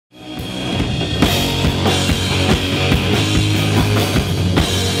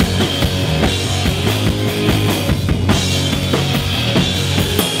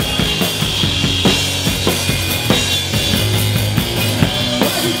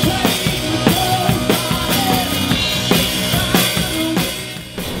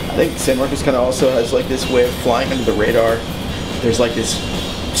San Marcos kind of also has like this way of flying under the radar. There's like this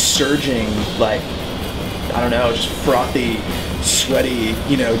surging, like, I don't know, just frothy, sweaty,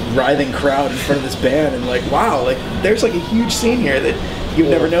 you know, writhing crowd in front of this band, and like, wow, like there's like a huge scene here that you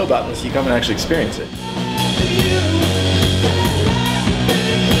would never know about unless you come and actually experience it.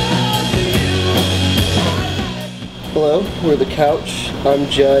 Hello, we're The Couch. I'm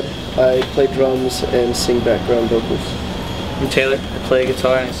Judd. I play drums and sing background vocals. I'm Taylor. I play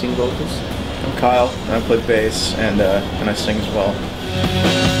guitar and I sing vocals. I'm Kyle, and I play bass and I sing as well.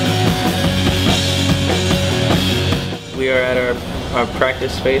 We are at our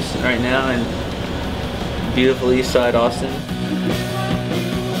practice space right now in beautiful East Side Austin.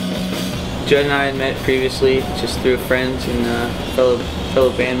 Judd and I had met previously just through friends and fellow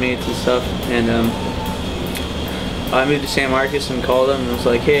bandmates and stuff, and I moved to San Marcos and called him and was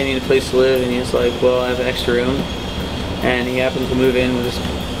like, hey, I need a place to live, and he was like, well, I have an extra room, and he happened to move in with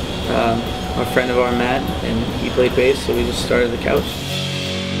a friend of ours, Matt, and he played bass, so we just started The Couch.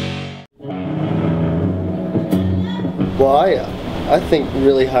 Well, I think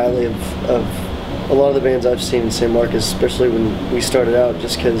really highly of a lot of the bands I've seen in San Marcos, especially when we started out,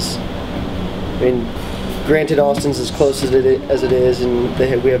 just because, I mean, granted Austin's as close as it is, and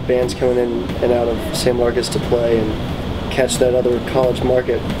we have bands coming in and out of San Marcos to play and catch that other college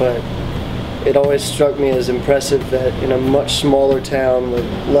market, but it always struck me as impressive that in a much smaller town with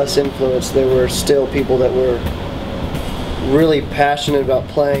less influence, there were still people that were really passionate about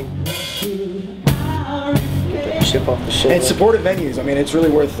playing. Chip off the shoulder. And supportive venues. I mean, it's really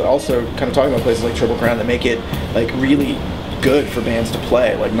worth also kind of talking about places like Triple Crown that make it like really good for bands to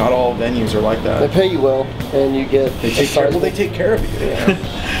play. Like, not all venues are like that. They pay you well, and you get. They take care. Well, they take care of you. You know?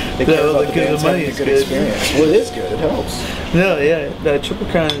 They care about the bands having a good experience. Well, it is good. It helps. No, yeah, the Triple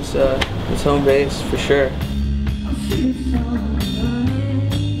Crown is its home base for sure.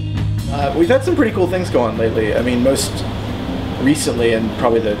 We've had some pretty cool things going lately. I mean, most recently, and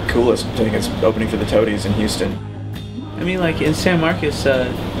probably the coolest thing is opening for the Toadies in Houston. I mean, like in San Marcos,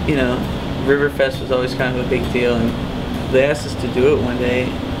 you know, Riverfest was always kind of a big deal, and they asked us to do it one day.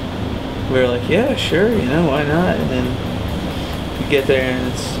 We were like, yeah, sure, you know, why not? And then you get there,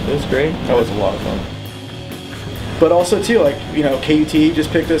 and it was great. That was a lot of fun. But also too, like, you know, KUT just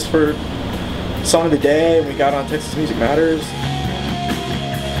picked us for Song of the Day, and we got on Texas Music Matters.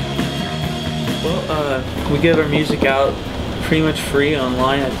 Well, we give our music out pretty much free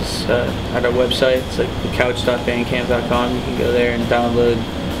online at our website. It's like thecouch.bandcamp.com. You can go there and download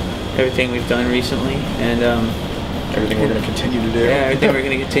everything we've done recently, and everything we're going to continue to do. Yeah, everything we're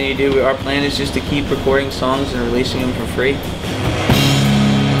going to continue to do. Our plan is just to keep recording songs and releasing them for free.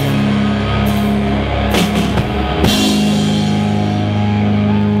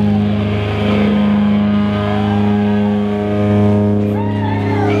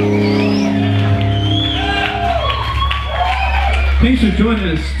 Thanks for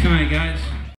joining us tonight, guys.